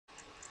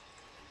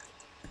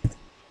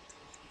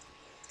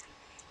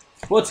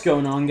What's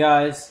going on,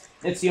 guys?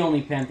 It's the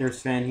Only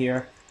Panthers fan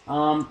here.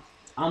 I'm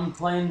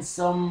playing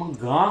some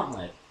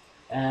Gauntlet,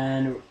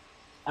 and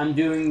I'm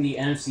doing the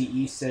NFC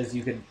East, as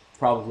you could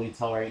probably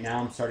tell right now.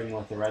 I'm starting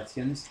with the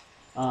Redskins.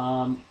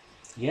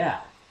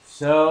 Yeah.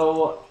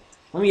 So,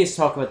 let me just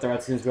talk about the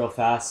Redskins real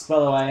fast. By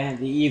the way,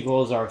 the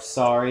Eagles are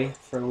sorry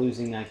for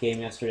losing that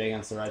game yesterday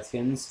against the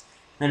Redskins.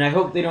 And I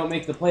hope they don't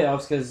make the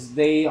playoffs, because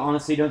they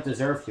honestly don't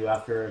deserve to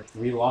after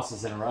 3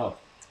 losses in a row.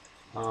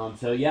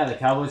 So yeah, the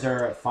Cowboys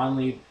are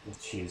finally...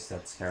 Jeez,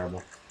 that's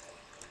terrible.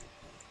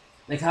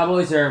 The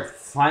Cowboys are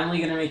finally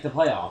going to make the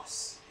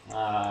playoffs,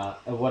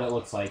 of what it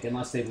looks like,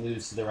 unless they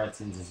lose to the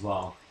Redskins as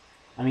well.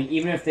 I mean,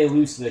 even if they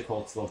lose to the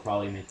Colts, they'll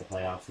probably make the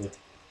playoffs.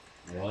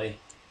 Really?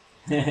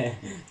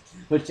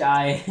 which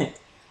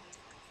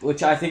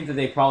I think that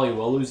they probably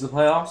will lose the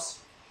playoffs.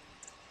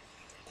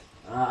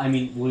 I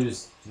mean,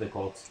 lose to the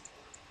Colts.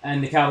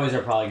 And the Cowboys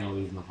are probably going to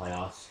lose in the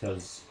playoffs,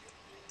 because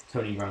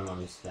Tony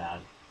Romo is bad.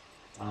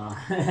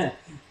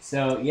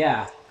 So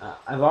yeah,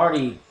 I've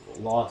already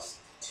lost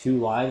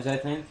 2 lives, I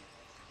think.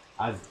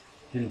 I've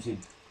been too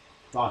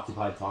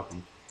occupied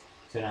talking,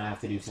 so now I have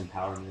to do some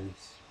power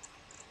moves.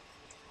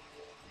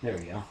 There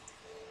we go.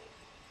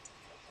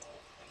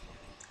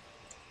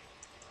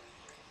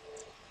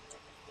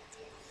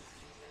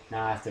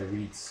 Now I have to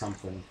read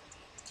something.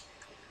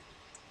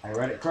 I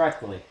read it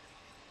correctly.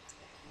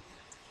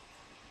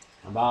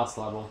 I'm boss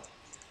level.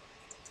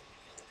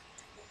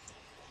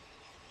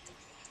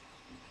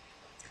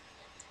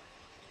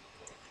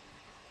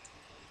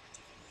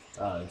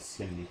 It's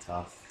gonna be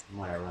tough.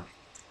 Whatever.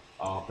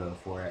 I'll go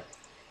for it.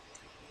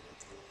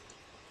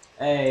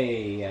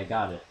 Hey, I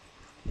got it.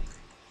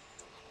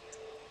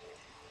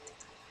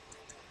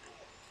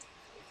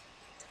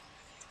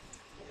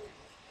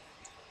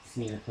 Just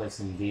need to play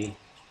some D.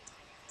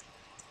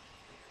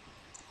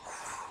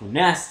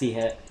 Nasty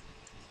hit.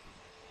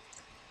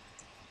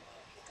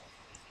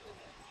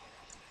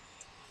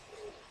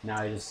 Now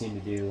I just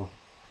need to do,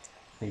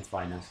 I think,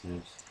 finesse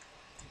moves.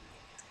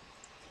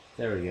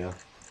 There we go.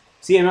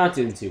 See, I'm not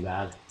doing too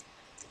bad.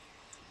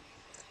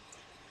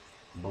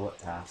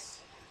 Bullet pass.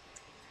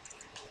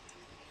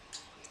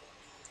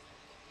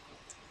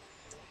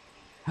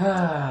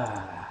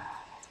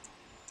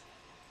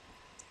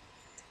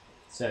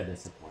 So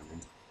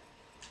disappointing.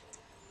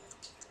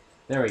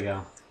 There we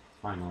go.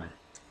 Finally.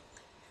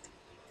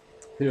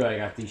 Who do I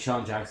got?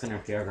 Deshaun Jackson or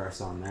Pierre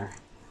Garçon there?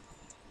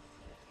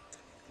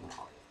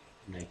 I'll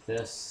make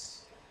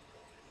this.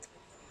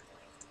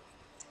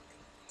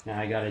 Now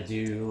I gotta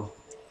do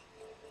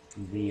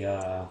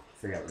the,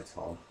 forget what it's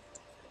called.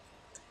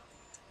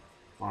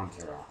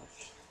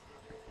 Entourage.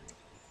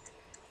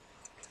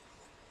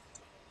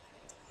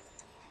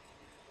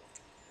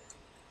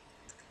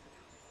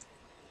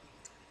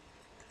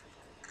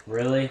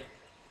 Really?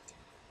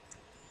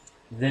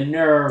 The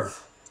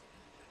nerve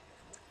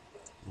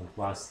of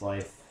Last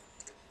Life.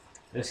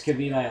 This could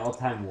be my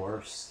all-time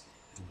worst,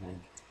 I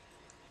think.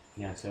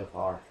 Yeah, so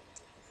far.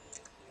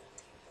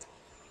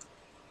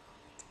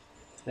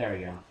 There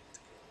we go.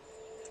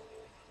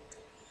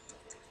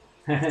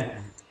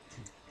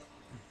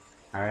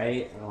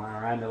 Alright, we're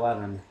on round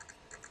 11.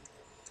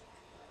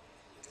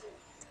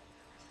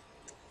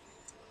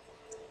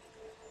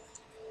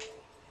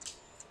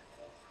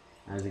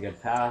 That was a good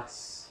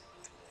pass.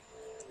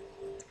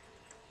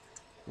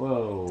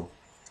 Whoa.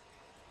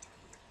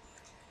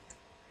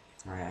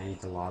 Alright, I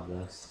need to lob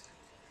this.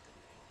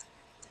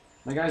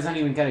 My guy's not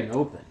even getting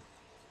open.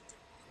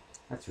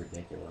 That's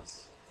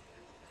ridiculous.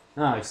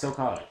 No, he still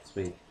caught it.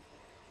 Sweet.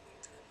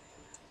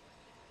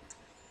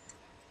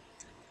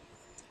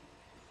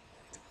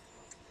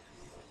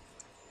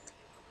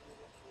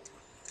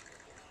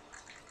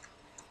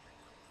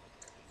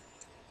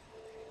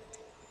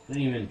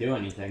 Didn't even do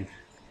anything.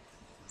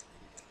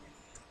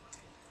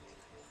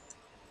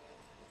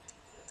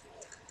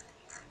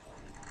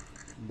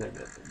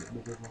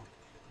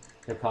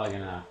 They're probably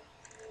gonna...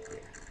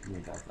 Here, let me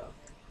back up.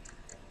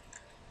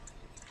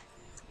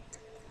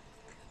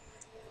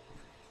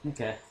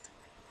 Okay.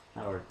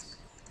 That works.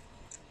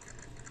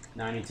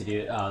 Now I need to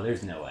do... Oh,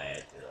 there's no way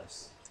I'd do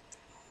this.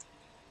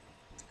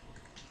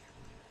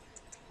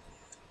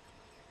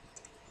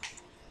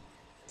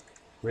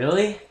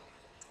 Really?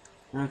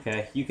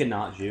 Okay, you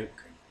cannot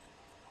juke.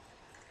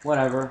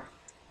 Whatever.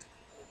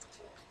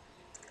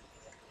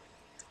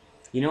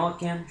 You know what,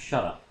 Cam?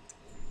 Shut up.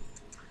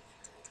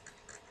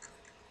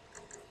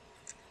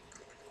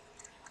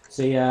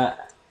 So yeah,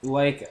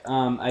 like,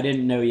 I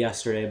didn't know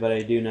yesterday, but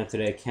I do know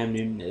today, Cam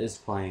Newton is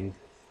playing.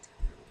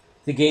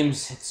 The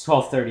game's, it's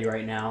 12:30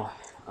 right now.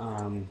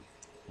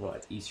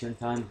 What, Eastern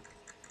time?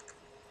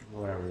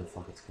 Whatever the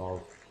fuck it's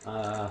called.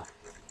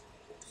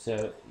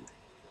 So,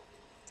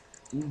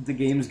 the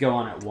games go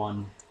on at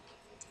 1,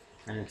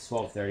 and it's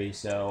 12:30,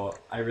 so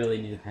I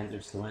really need the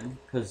Panthers to win,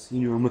 because,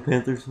 you know, I'm a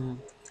Panthers fan.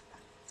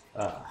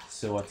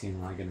 So what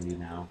team am I gonna be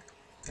now?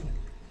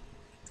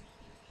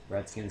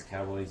 Redskins,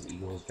 Cowboys,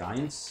 Eagles,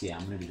 Giants? Yeah,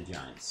 I'm gonna be the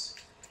Giants.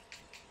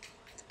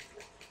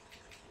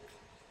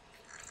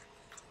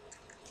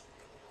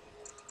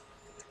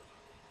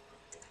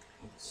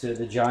 to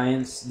the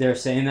Giants. They're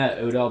saying that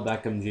Odell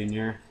Beckham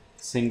Jr.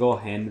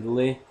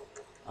 single-handedly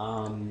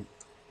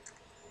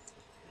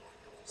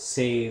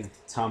saved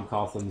Tom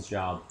Coughlin's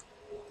job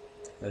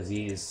because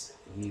he's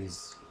you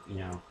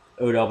know,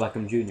 Odell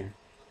Beckham Jr.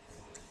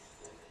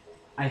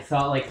 I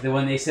thought like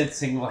when they said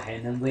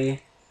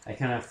single-handedly, I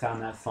kind of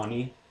found that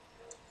funny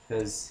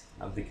because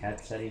of the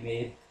catch that he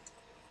made.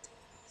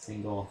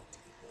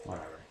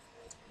 Whatever.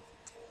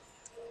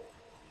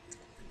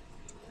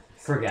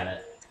 Forget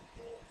it.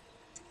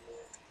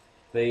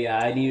 But yeah,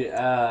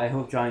 I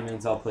hope Johnny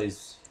Manziel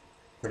plays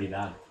pretty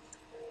bad.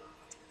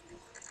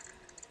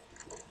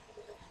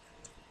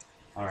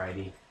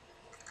 Alrighty.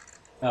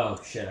 Oh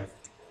shit, I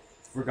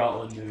forgot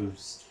what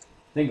moves.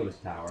 I think it was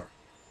power.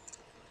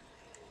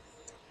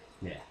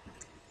 Yeah.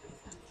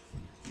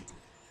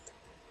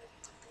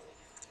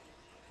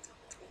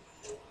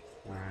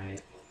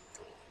 Alright.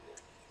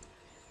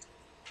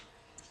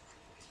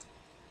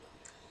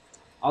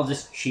 I'll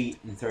just cheat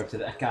and throw it to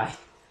that guy.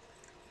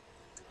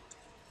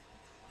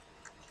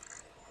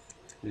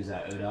 Who's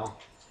that, Odell?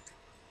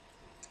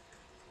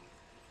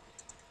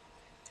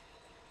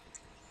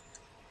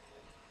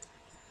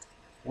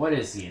 What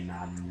is he in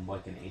Madden?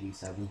 Like an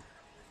 87?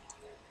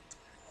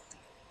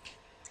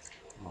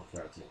 I'll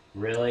throw it to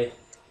Really?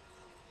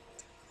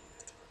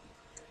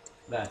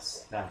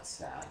 That's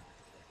sad.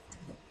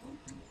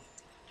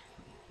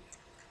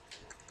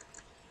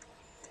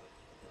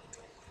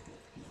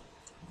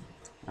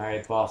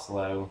 Alright, boss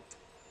low.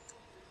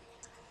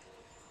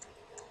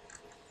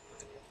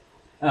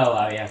 Oh,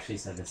 I actually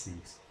said this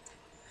things.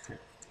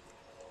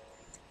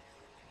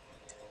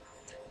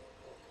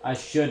 I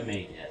should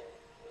make it.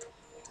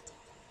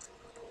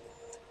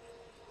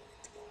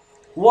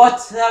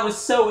 What? That was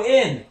so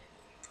in!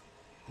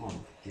 Oh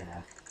my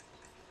god.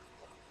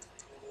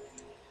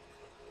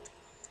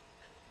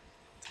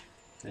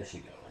 There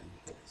should go in,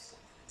 please.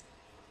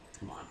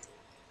 Come on.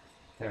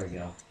 There we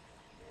go.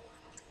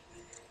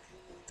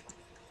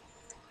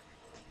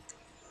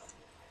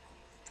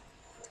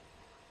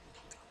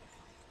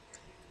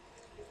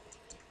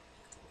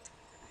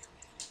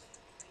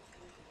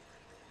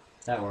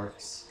 That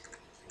works.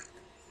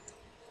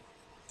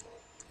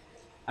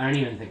 I don't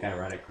even think I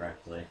read it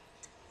correctly.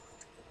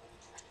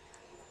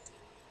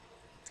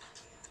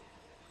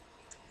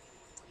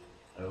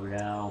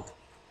 Odell.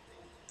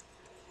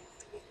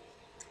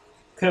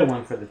 Could have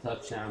went for the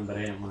touchdown, but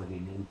I didn't want to be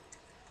mean.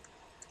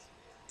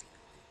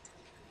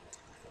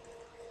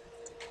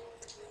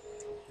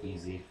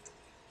 Easy.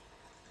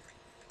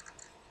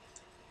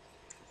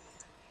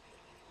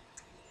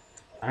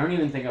 I don't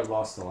even think I've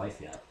lost a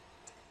life yet.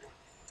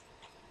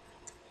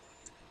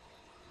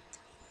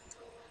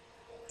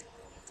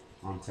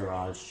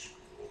 Entourage.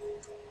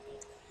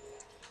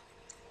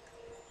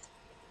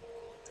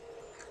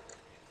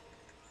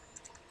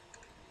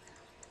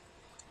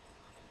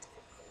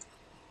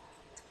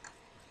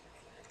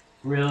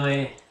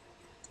 Really?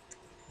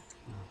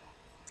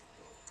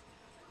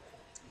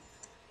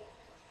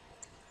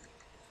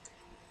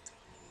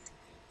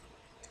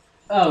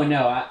 Oh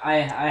no, I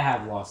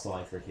have lost a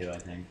life or two, I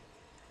think.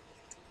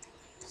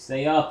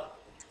 Stay up.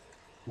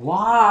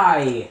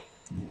 Why?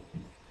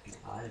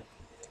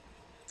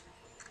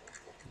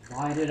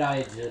 Why did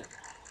I just...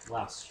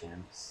 Last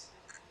chance.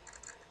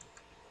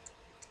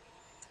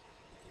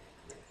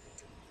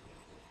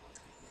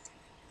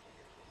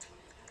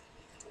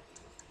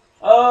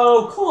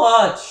 Oh,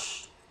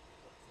 clutch!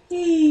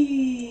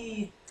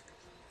 Eee.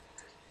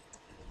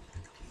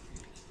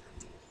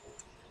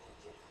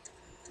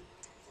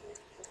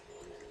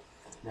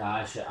 No,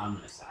 I'm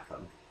gonna sack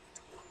him.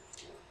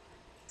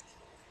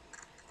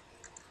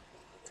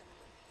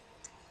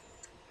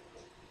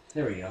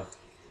 There we go.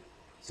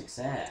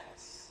 Success.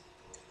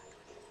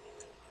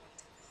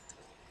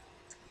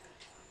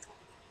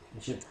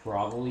 I should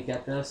probably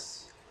get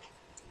this.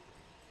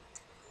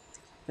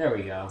 There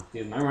we go.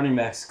 Dude, my running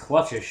back's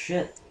clutch as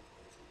shit.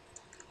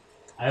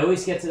 I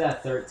always get to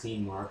that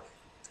 13 mark.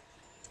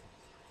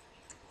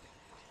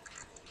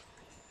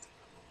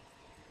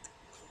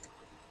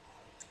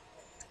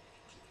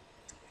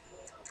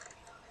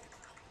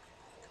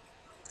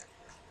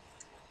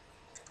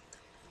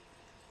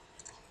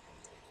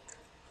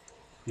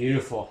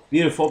 Beautiful,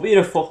 beautiful,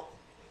 beautiful.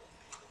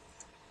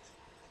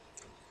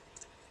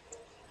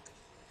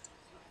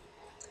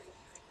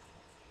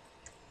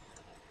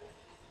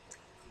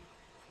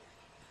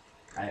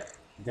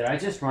 Did I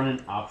just run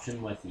an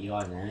option with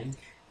Eli Manning?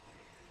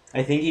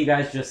 I think you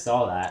guys just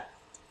saw that.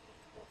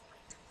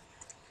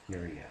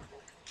 Here we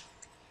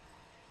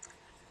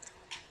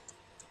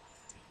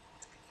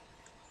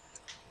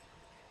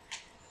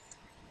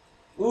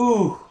go.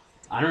 Ooh!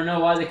 I don't know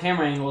why the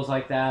camera angle is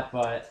like that,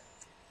 but...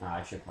 Oh,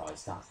 I should probably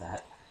stop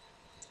that.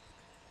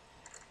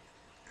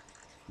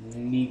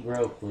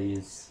 Negro,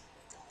 please.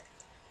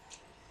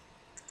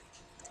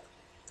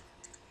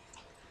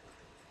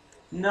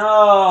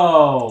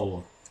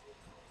 No!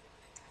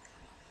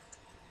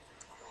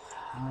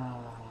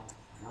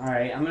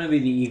 Alright, I'm gonna be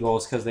the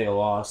Eagles because they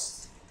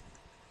lost.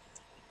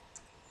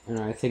 And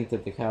I think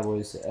that the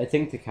Cowboys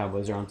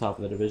are on top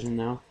of the division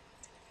now.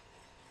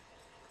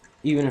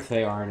 Even if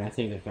they aren't, I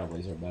think the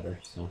Cowboys are better,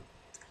 so.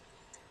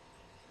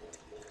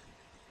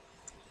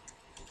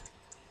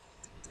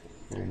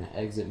 They're going to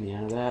exit me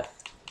out of that.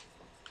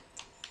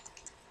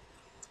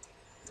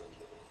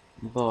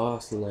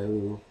 Boss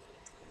low.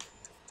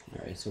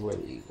 Alright, so we're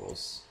the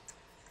Eagles.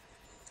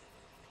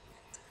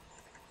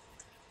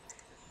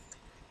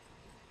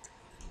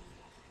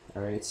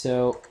 Alright,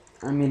 so,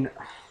 I mean,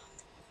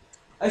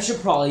 I should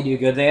probably do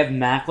good. They have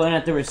Macklin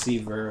at the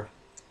receiver.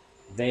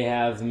 They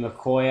have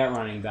McCoy at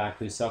running back,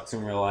 who sucks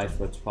in real life,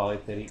 but is probably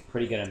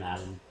pretty good at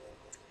Madden.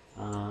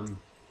 I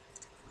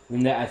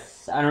mean, I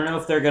don't know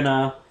if they're going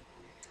to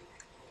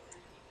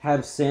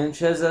have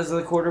Sanchez as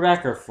the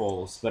quarterback or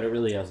Foles, but it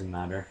really doesn't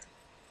matter.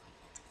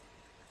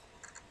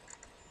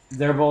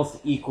 They're both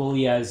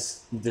equally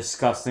as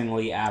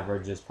disgustingly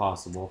average as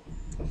possible.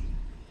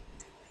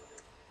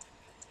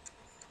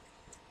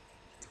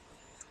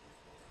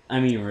 I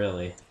mean,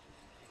 really.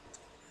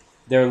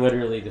 They're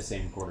literally the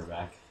same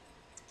quarterback.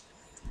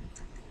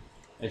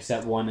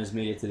 Except one has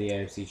made it to the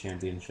AFC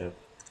Championship.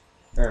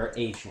 Or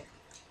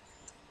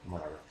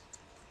whatever.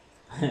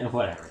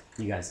 Whatever.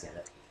 You guys get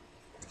it.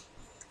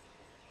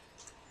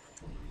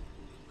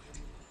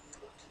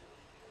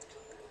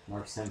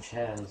 Mark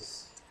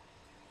Sanchez.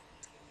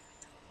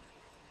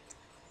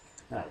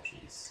 Oh,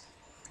 jeez.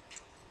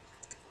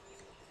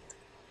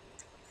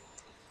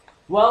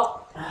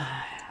 Well,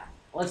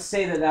 let's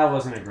say that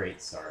wasn't a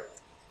great start.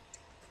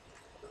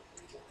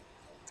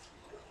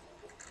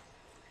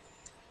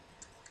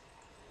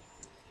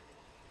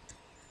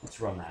 Let's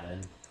run that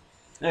in.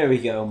 There we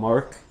go,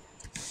 Mark.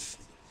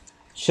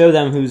 Show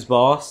them who's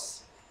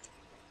boss.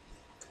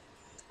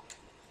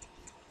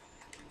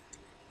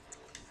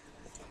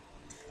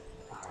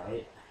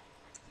 Alright.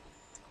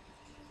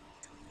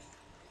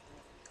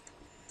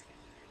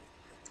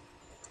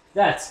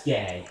 That's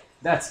gay.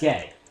 That's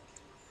gay.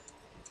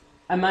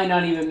 I might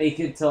not even make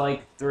it to,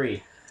 like,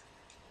 3.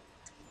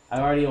 I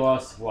already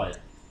lost, what,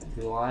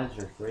 2 lives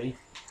or 3?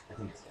 I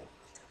think so.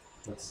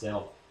 But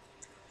still.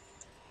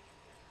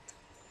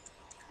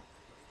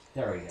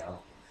 There we go.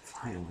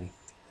 Finally.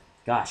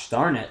 Gosh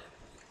darn it.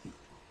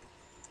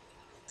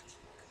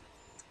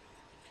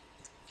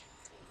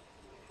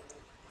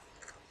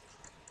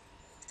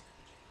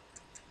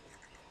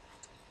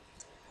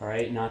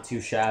 Alright, not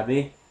too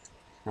shabby.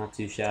 Not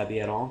too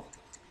shabby at all.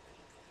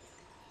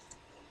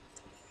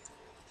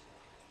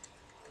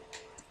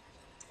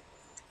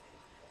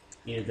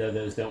 Even though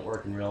those don't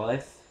work in real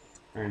life.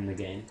 Or in the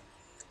game.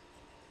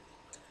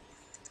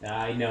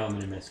 I know I'm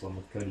going to miss one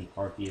with Cody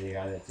Parkey, the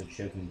guy that's a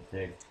choking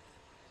pig.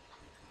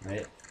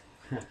 Right?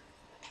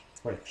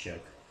 What a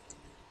choke.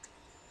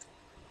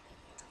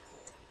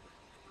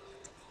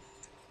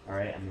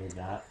 Alright, I made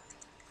that.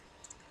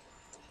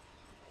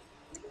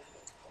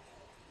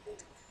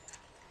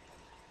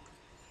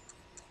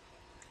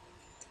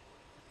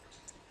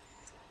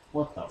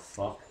 What the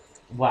fuck?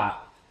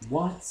 Wow.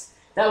 What?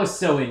 That was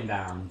so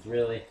inbound,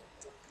 really?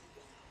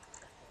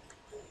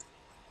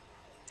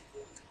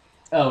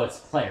 Oh, it's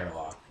player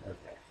lock.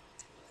 Okay.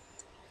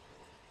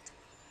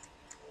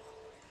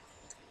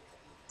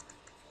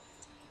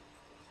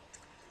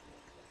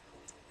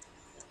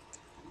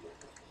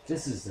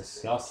 This is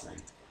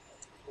disgusting.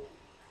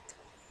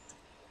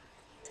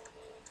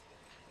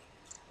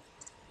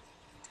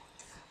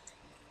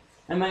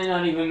 I might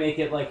not even make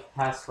it, like,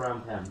 past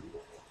round 10.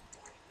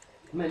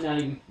 I might not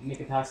even make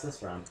it past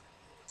this round.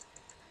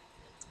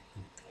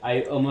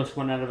 I almost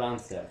went out of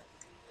bounds there.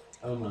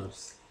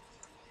 Almost.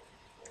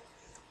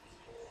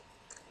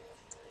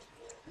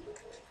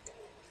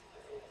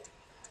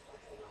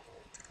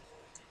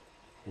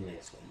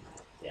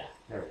 Yeah,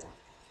 there we go.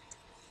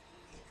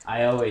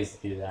 I always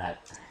do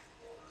that.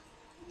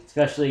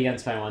 Especially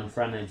against my one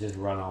friend, I just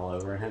run all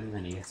over him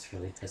and he gets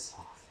really pissed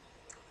off.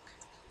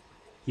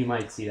 You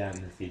might see that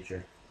in the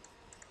future.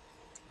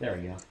 There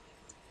we go.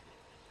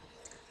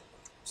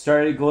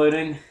 Started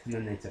gloating, and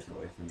then they took it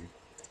away from me.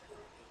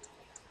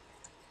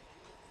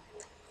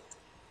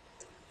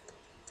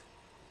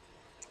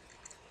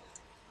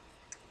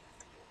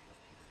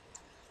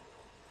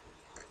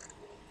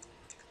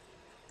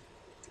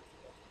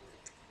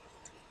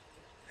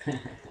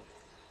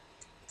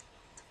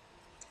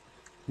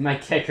 My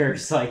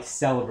kicker's like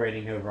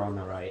celebrating over on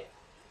the right.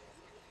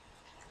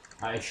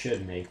 I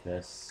should make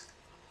this.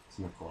 It's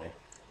McCoy.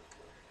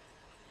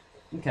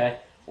 Okay.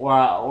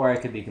 Or I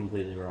could be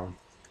completely wrong.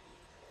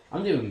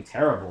 I'm doing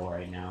terrible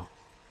right now.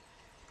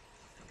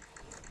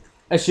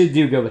 I should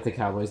do good with the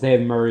Cowboys. They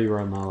have Murray,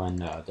 Romo, and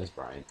Des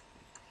Bryant.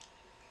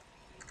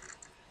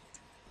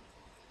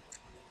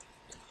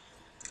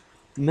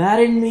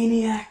 Madden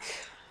Maniac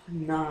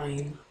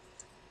 9.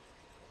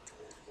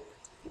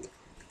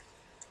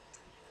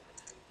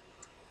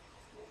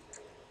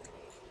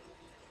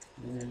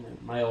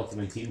 My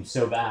ultimate team's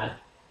so bad.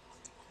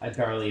 I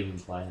barely even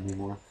play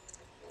anymore.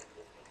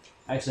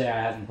 Actually,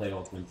 I haven't played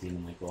Ultimate Team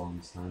in like the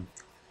longest time.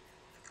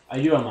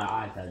 I do on my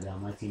iPad though.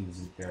 My team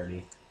is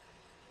dirty.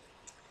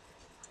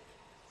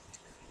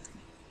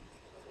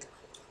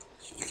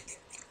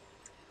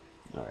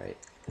 Alright.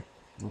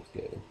 Let's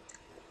go.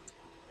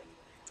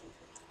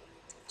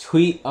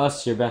 Tweet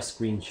us your best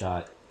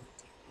screenshot.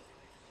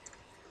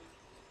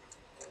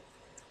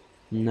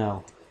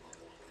 No.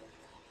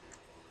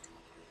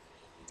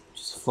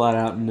 Just flat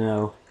out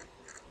no.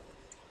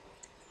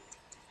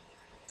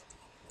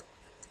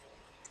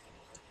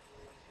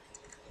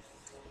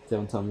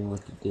 Don't tell me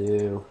what to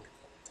do.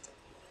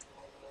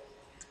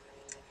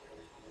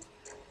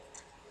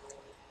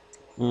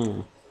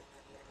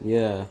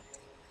 Yeah.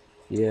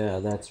 Yeah,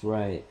 that's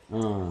right.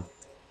 Oh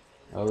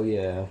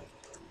yeah.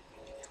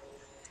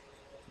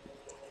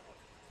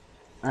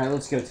 Alright,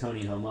 let's go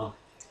Tony Homo.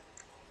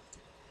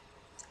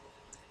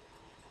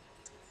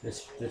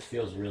 This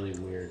feels really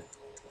weird.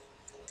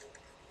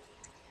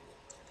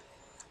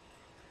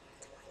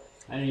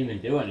 I didn't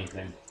even do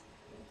anything.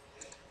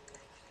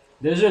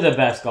 Those are the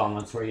best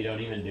gauntlets where you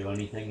don't even do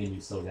anything and you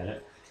still get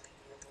it.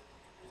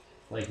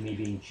 Like me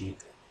being cheap.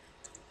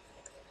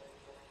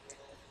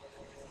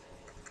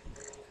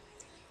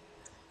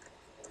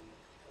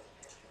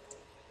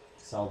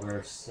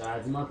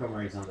 Selverse.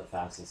 Montgomery's not the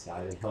fastest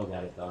guy, but he'll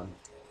get it done.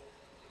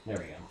 There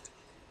we go.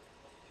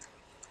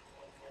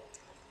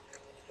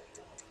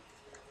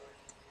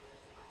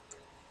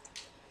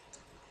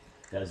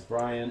 Des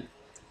Bryant.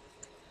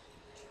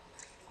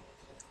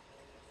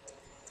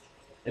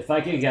 If I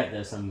could get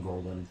this, I'm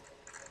golden.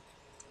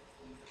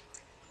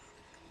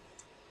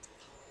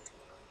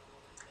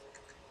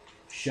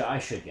 I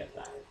should get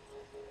that.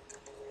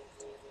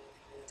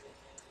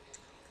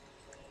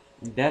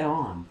 Dead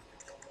on.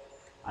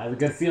 I have a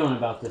good feeling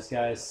about this,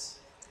 guys.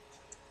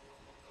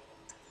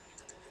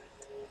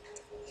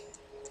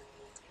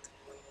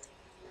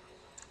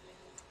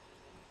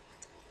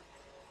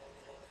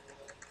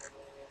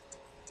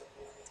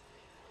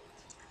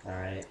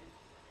 Alright.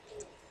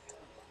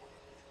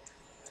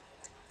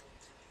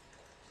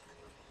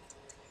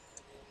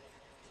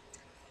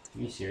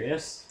 Are you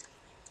serious?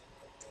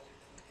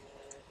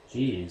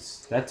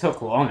 Jeez, that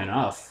took long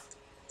enough.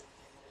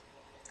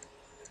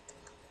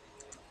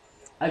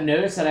 I've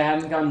noticed that I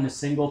haven't gotten a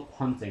single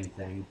punting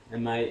thing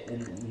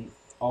in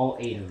all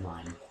 8 of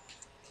mine.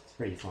 It's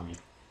pretty funny.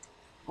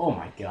 Oh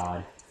my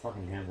god.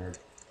 Fucking hammered.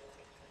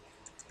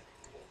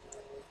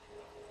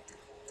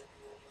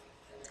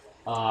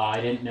 I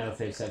didn't know if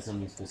they said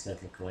something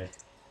specifically.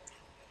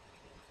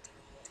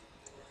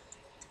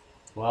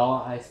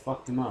 Well, I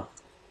fucked him up.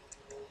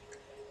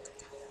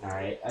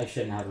 Alright, I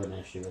shouldn't have an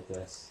issue with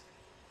this.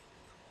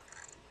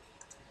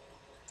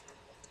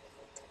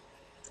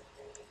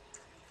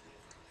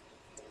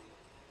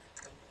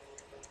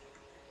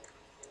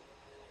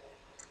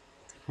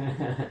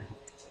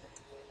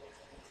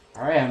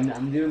 Alright,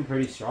 I'm doing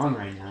pretty strong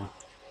right now.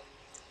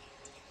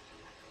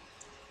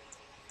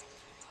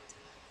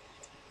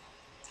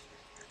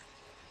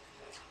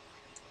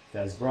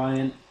 Des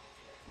Bryant.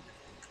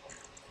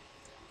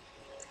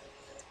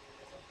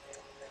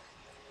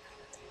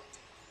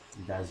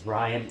 Des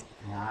Bryant.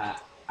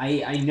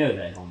 I know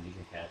that he'll make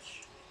a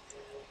catch.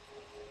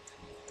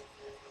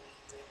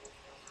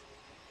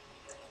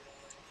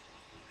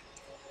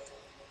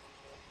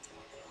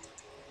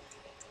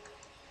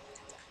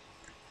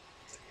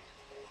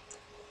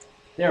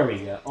 There we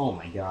go. Oh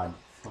my god.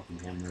 Fucking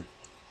hammered.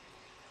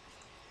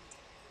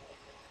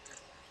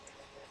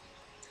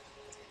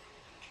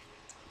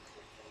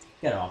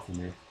 Get off of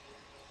me.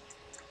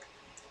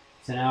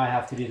 So now I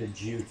have to do the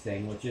Jew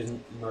thing, which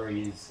isn't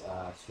Murray's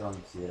strong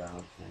suit, I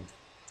don't think.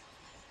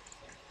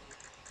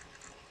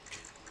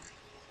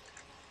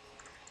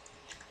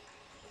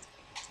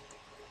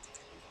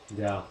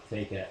 Go,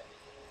 take it.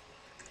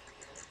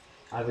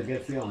 I have a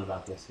good feeling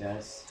about this,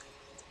 guys.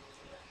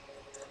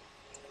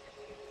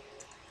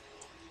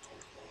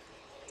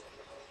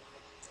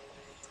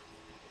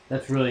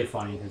 That's really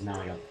funny because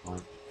now I got the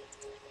point.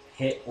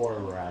 Hit or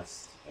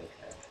rest. Okay.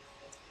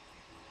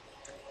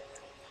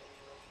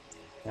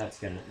 That's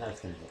gonna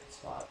hit the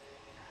spot.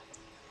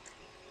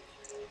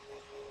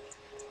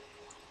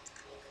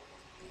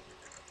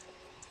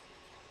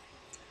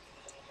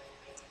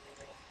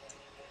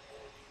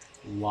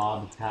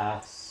 Lob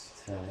pass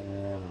to, I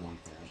don't want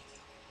that.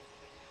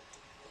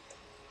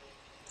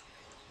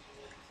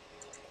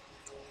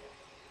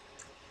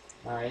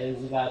 Alright, it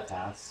was a bad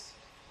pass.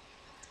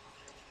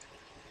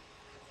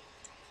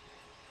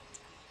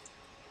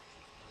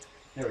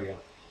 There we go.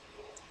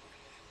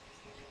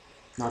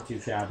 Not too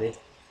shabby.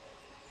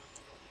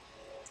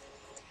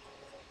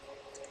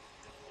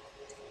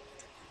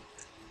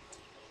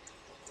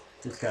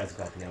 This guy's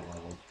about to get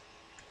leveled.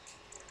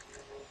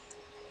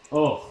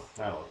 Oh,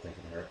 that looked like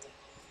it hurt.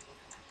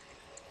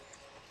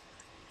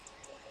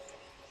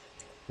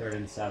 3rd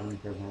and 7%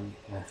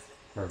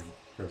 for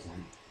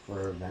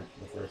the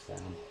first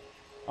down.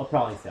 I'll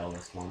probably fail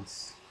this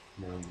once,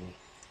 knowing me.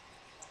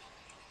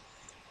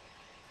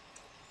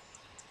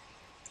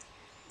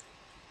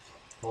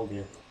 Told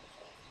you.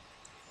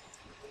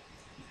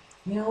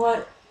 You know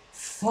what?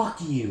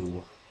 Fuck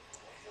you.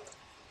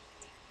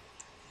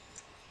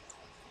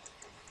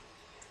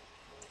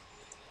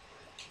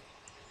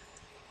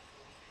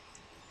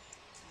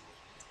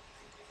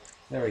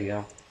 There we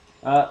go.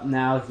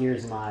 Now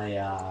here's my,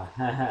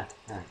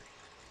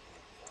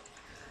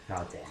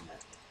 God damn it.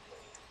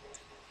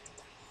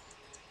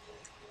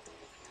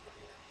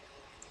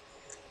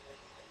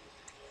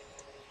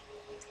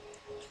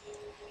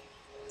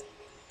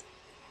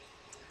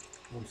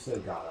 I'm so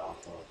god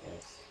awful at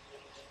this.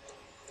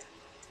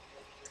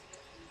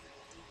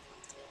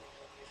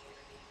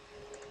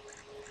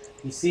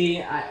 You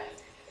see,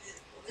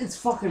 it's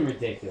fucking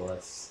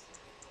ridiculous.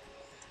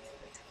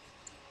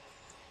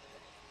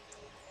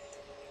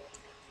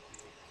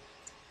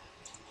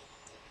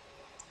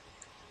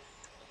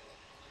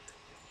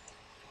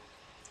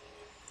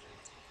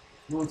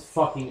 No one's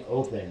fucking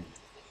open.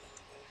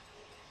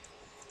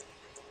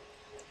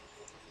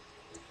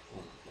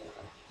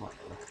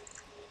 Whatever.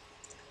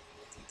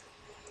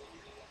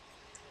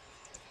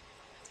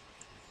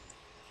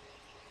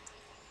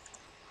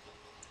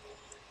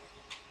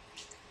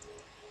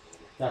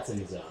 That's in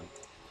his zone.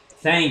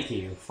 Thank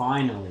you,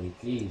 finally,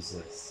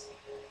 Jesus.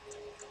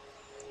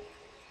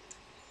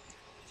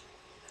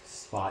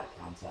 Spot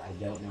concept. I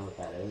don't know what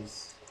that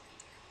is.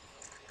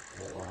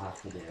 But we'll have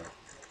to do.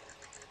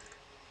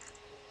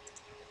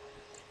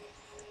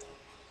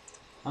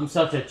 I'm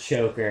such a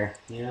choker.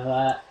 You know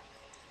that?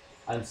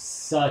 I'm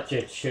such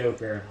a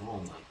choker. Oh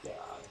my god.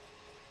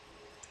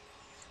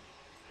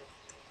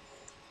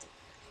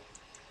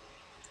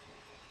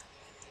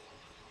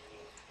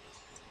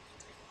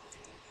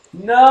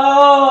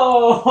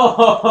 No!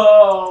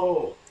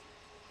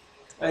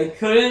 I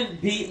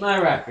couldn't beat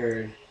my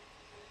record.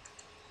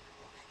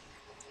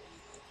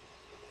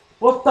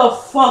 What the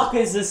fuck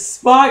is this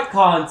spot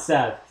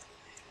concept?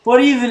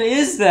 What even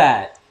is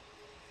that?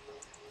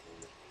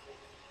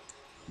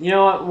 You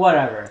know what?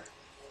 Whatever.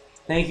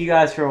 Thank you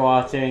guys for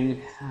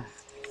watching.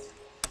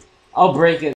 I'll break it.